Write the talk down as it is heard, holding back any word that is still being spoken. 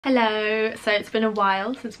Hello, so it's been a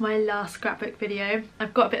while since my last scrapbook video.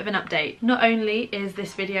 I've got a bit of an update. Not only is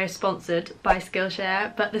this video sponsored by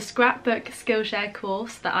Skillshare, but the scrapbook Skillshare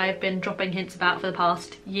course that I've been dropping hints about for the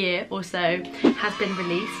past year or so has been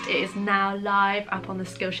released. It is now live up on the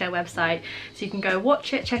Skillshare website, so you can go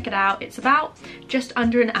watch it, check it out. It's about just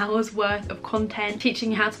under an hour's worth of content, teaching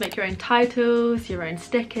you how to make your own titles, your own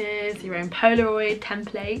stickers, your own Polaroid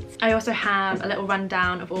templates. I also have a little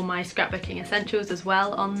rundown of all my scrapbooking essentials as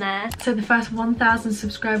well on there. So the first 1,000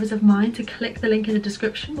 subscribers of mine to click the link in the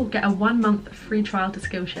description will get a 1-month free trial to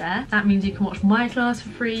Skillshare. That means you can watch my class for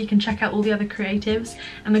free, you can check out all the other creatives,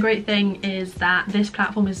 and the great thing is that this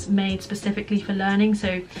platform is made specifically for learning,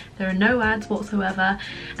 so there are no ads whatsoever,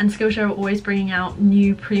 and Skillshare are always bringing out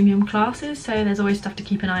new premium classes, so there's always stuff to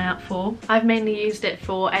keep an eye out for. I've mainly used it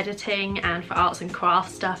for editing and for arts and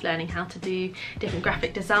crafts stuff, learning how to do different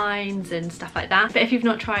graphic designs and stuff like that. But if you've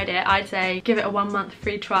not tried it, I'd say give it a 1-month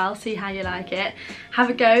free trial, see how you like it.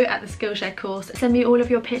 Have a go at the Skillshare course. Send me all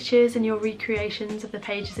of your pictures and your recreations of the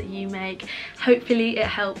pages that you make. Hopefully it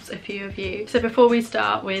helps a few of you. So before we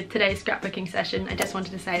start with today's scrapbooking session, I just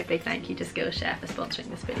wanted to say a big thank you to Skillshare for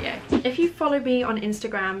sponsoring this video. If you follow me on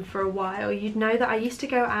Instagram for a while, you'd know that I used to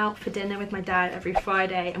go out for dinner with my dad every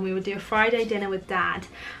Friday, and we would do a Friday dinner with dad.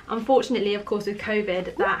 Unfortunately, of course, with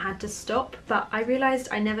COVID, that had to stop, but I realised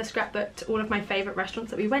I never scrapbooked all of my favourite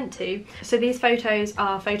restaurants that we went to. So these photos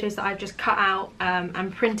are photos that I've just cut out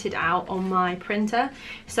and printed out on my printer.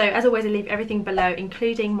 So as always, I leave everything below,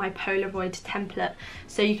 including my Polaroid template,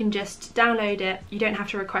 so you can just download it. You don't have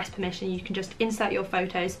to request permission, you can just insert your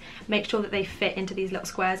photos, make sure that they fit into these little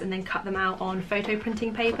squares, and then cut them out on photo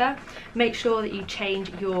printing paper. Make sure that you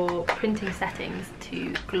change your printing settings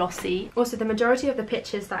to glossy. Also, the majority of the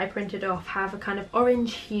pictures that I printed off have a kind of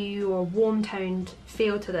orange hue or warm toned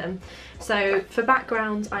feel to them. So for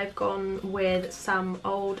backgrounds, I've gone with some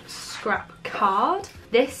old scrap card.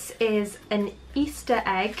 This is an Easter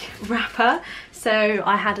egg wrapper, so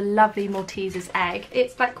I had a lovely Malteser's egg.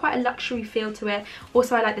 It's like quite a luxury feel to it.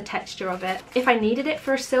 Also, I like the texture of it. If I needed it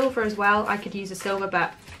for a silver as well, I could use a silver,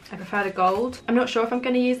 but I prefer the gold. I'm not sure if I'm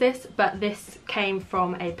going to use this, but this came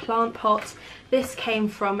from a plant pot. This came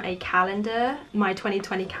from a calendar, my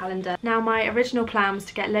 2020 calendar. Now, my original plan was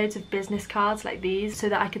to get loads of business cards like these so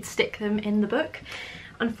that I could stick them in the book.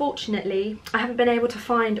 Unfortunately, I haven't been able to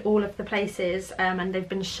find all of the places and they've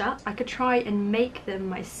been shut. I could try and make them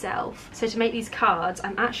myself. So to make these cards,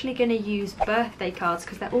 I'm actually going to use birthday cards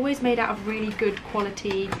because they're always made out of really good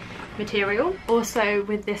quality material. Also,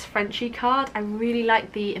 with this Frenchie card, I really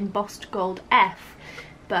like the embossed gold F,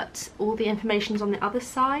 but all the information's on the other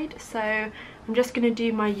side, so I'm just going to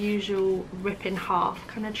do my usual rip in half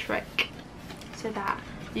kind of trick so that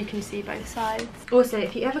you can see both sides. Also,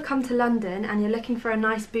 if you ever come to London and you're looking for a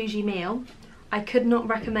nice bougie meal, I could not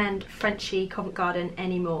recommend Frenchie Covent Garden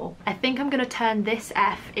anymore. I think I'm going to turn this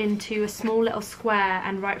F into a small little square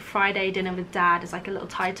and write Friday dinner with dad as like a little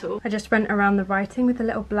title. I just went around the writing with a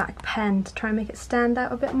little black pen to try and make it stand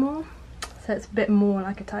out a bit more, so it's a bit more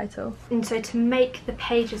like a title. And so to make the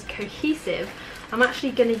pages cohesive, I'm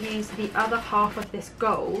actually going to use the other half of this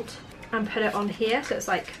gold and put it on here, so it's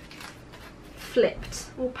like flipped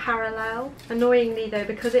or parallel. Annoyingly though,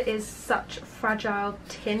 because it is such fragile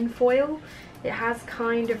tin foil, it has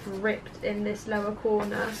kind of ripped in this lower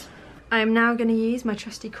corner. I am now going to use my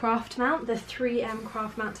trusty craft mount, the 3M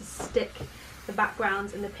craft mount, to stick the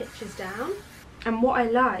backgrounds and the pictures down. And what I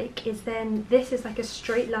like is then this is like a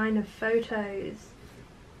straight line of photos.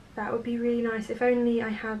 That would be really nice. If only I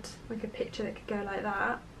had like a picture that could go like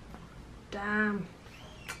that. Damn.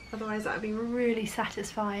 Otherwise that would be really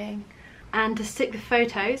satisfying. And to stick the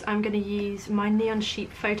photos, I'm going to use my neon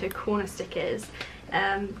sheep photo corner stickers,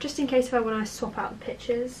 just in case if I want to swap out the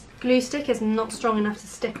pictures. Glue stick is not strong enough to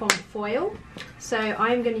stick on foil, so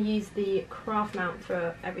I'm going to use the craft mount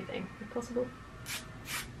for everything, if possible.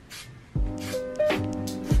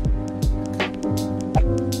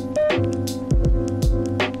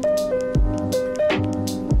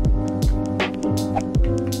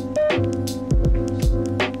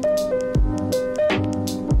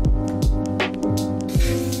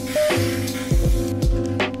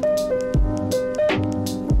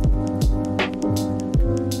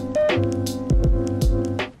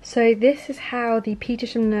 So this is how the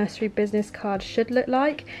Petersham Nursery business card should look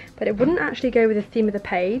like, but it wouldn't actually go with the theme of the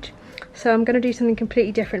page. So I'm going to do something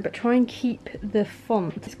completely different, but try and keep the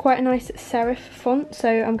font. It's quite a nice serif font, so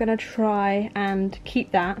I'm going to try and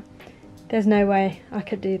keep that. There's no way I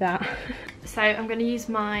could do that. So I'm going to use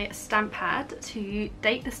my stamp pad to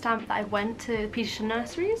date the stamp that I went to Petersham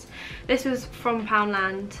Nurseries. This was from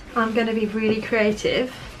Poundland. I'm going to be really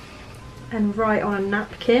creative and write on a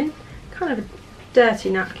napkin, kind of a dirty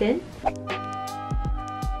napkin.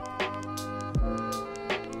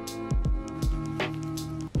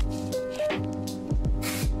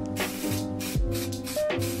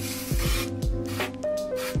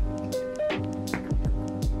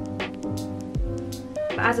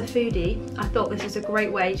 As a foodie, I thought this was a great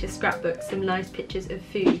way to scrapbook some nice pictures of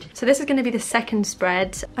food. So this is going to be the second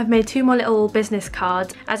spread. I've made 2 more little business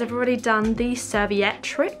cards. As I've already done the serviette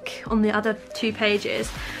trick on the other 2 pages,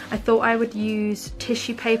 I thought I would use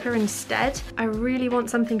tissue paper instead. I really want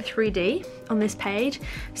something 3D on this page,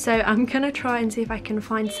 so I'm going to try and see if I can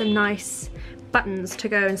find some nice buttons to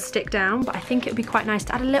go and stick down, but I think it would be quite nice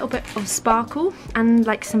to add a little bit of sparkle and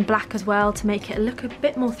like some black as well to make it look a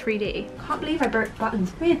bit more 3D. Can't believe I broke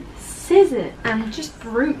buttons with scissors and just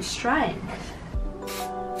brute strength.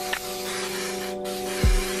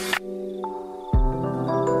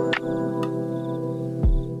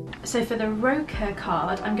 So for the Roker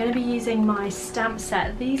card, I'm going to be using my stamp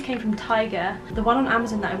set. These came from Tiger. The one on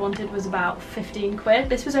Amazon that I wanted was about 15 quid.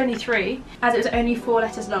 This was only 3. As it was only 4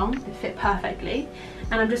 letters long, it fit perfectly.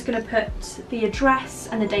 And I'm just going to put the address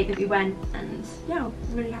and the date that we went, and yeah,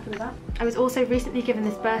 I'm really happy with that. I was also recently given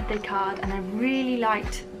this birthday card and I really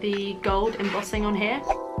liked the gold embossing on here.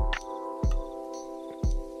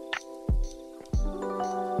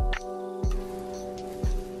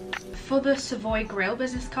 For the Savoy Grill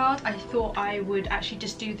business card, I thought I would actually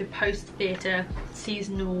just do the post-theatre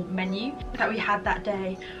seasonal menu that we had that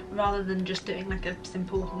day, rather than just doing like a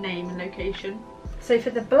simple name and location. So for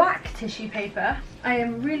the black tissue paper, I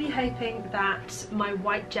am really hoping that my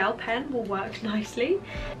white gel pen will work nicely.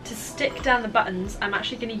 To stick down the buttons, I'm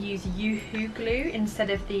actually going to use Yoo-hoo glue instead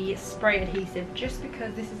of the spray adhesive, just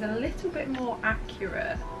because this is a little bit more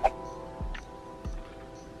accurate.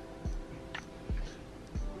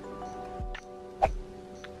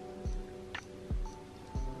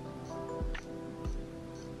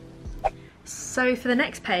 So for the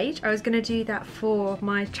next page, I was going to do that for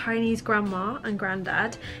my Chinese grandma and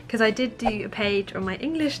granddad, because I did do a page on my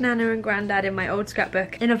English nana and granddad in my old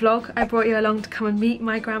scrapbook. In a vlog, I brought you along to come and meet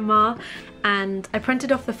my grandma, and I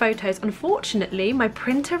printed off the photos. Unfortunately, my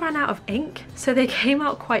printer ran out of ink, so they came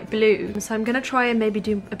out quite blue. So I'm going to try and maybe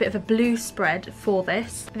do a bit of a blue spread for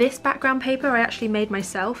this. This background paper I actually made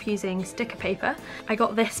myself using sticker paper. I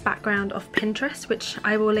got this background off Pinterest, which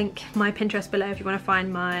I will link my Pinterest below if you want to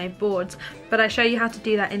find my boards. But I show you how to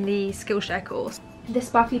do that in the Skillshare course. This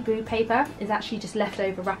sparkly blue paper is actually just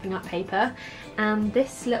leftover wrapping up paper, and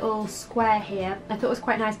this little square here I thought was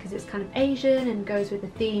quite nice because it's kind of Asian and goes with the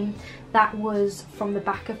theme. That was from the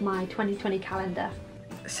back of my 2020 calendar.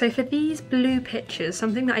 So for these blue pictures,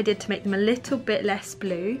 something that I did to make them a little bit less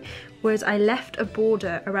blue was I left a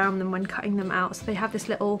border around them when cutting them out, so they have this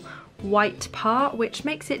little white part, which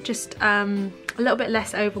makes it just a little bit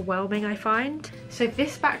less overwhelming, I find. So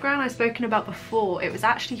this background I've spoken about before, it was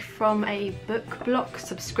actually from a book block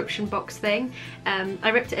subscription box thing. I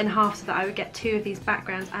ripped it in half so that I would get 2 of these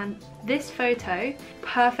backgrounds, and this photo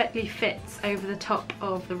perfectly fits over the top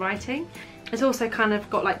of the writing. It's also kind of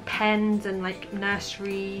got like pens and like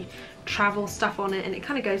nursery travel stuff on it, and it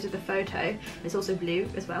kind of goes with the photo. It's also blue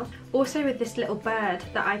as well. Also with this little bird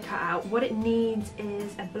that I cut out, what it needs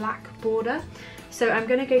is a black border. So I'm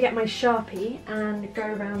going to go get my Sharpie and go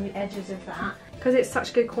around the edges of that. Because it's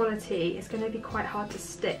such good quality, it's going to be quite hard to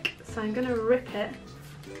stick. So I'm going to rip it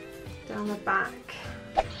down the back.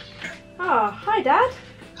 Oh, hi Dad.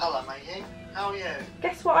 Hello Mei-Ying, how are you?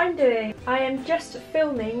 Guess what I'm doing? I am just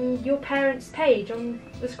filming your parents' page on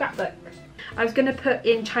the scrapbook. I was going to put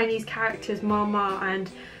in Chinese characters mama, and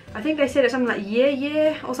I think they said it's something like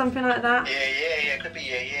year or something like that. Yeah, could be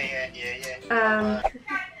yeah.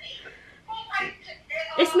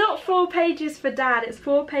 It's not 4 pages for Dad, it's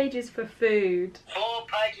 4 pages for food. 4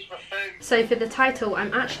 pages for food. So for the title,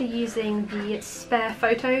 I'm actually using the spare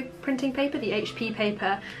photo printing paper, the HP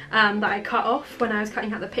paper that I cut off when I was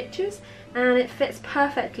cutting out the pictures, and it fits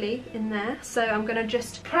perfectly in there. So I'm going to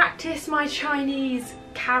just practice my Chinese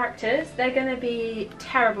characters. They're going to be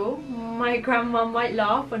terrible. My grandma might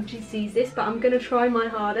laugh when she sees this, but I'm going to try my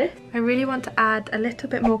hardest. I really want to add a little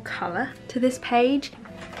bit more colour to this page.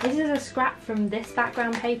 This is a scrap from this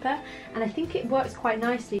background paper, and I think it works quite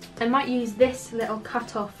nicely. I might use this little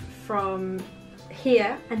cut off from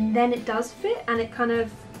here, and then it does fit, and it kind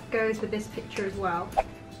of goes with this picture as well.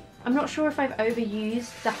 I'm not sure if I've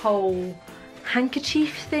overused the whole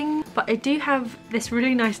handkerchief thing, but I do have this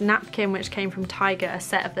really nice napkin which came from Tiger, a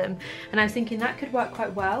set of them, and I was thinking that could work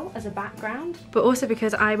quite well as a background, but also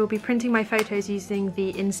because I will be printing my photos using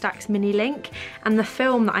the Instax mini link, and the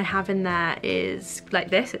film that I have in there is like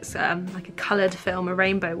this. It's like a coloured film, a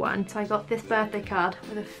rainbow one. So I got this birthday card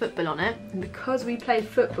with a football on it, and because we played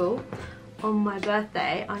football on my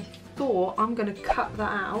birthday, I thought I'm gonna cut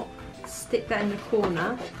that out, stick that in the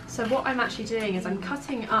corner. So what I'm actually doing is I'm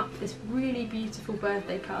cutting up this really beautiful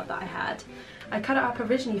birthday card that I had. I cut it up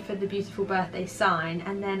originally for the beautiful birthday sign,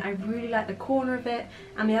 and then I really like the corner of it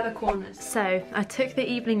and the other corners. So I took the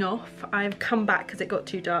evening off, I've come back because it got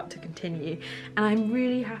too dark to continue, and I'm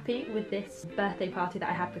really happy with this birthday party that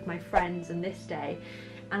I had with my friends and this day.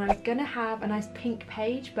 And I was gonna have a nice pink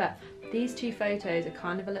page, but these two photos are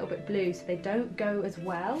kind of a little bit blue, so they don't go as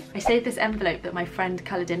well. I saved this envelope that my friend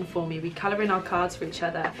coloured in for me. We colour in our cards for each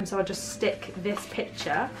other, and so I'll just stick this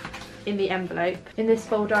picture in the envelope. In this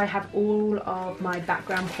folder I have all of my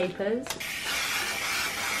background papers.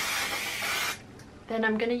 Then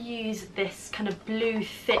I'm going to use this kind of blue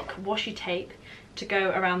thick washi tape to go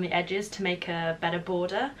around the edges to make a better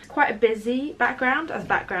border. It's quite a busy background, as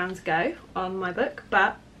backgrounds go on my book,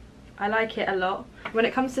 but I like it a lot. When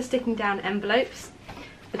it comes to sticking down envelopes,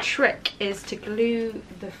 the trick is to glue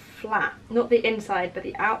the flap, not the inside but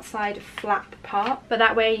the outside flap part, but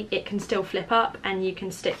that way it can still flip up and you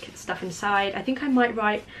can stick stuff inside. I think I might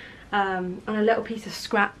write on a little piece of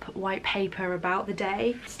scrap white paper about the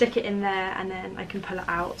day, stick it in there, and then I can pull it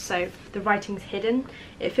out so the writing's hidden.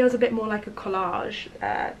 It feels a bit more like a collage,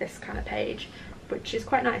 this kind of page, which is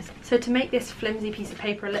quite nice. So to make this flimsy piece of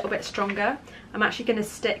paper a little bit stronger, I'm actually going to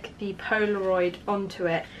stick the Polaroid onto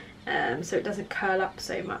it so it doesn't curl up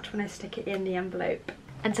so much when I stick it in the envelope.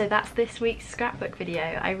 And so that's this week's scrapbook video.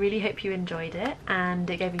 I really hope you enjoyed it and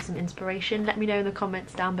it gave you some inspiration. Let me know in the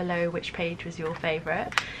comments down below which page was your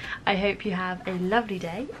favourite. I hope you have a lovely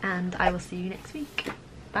day and I will see you next week.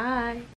 Bye!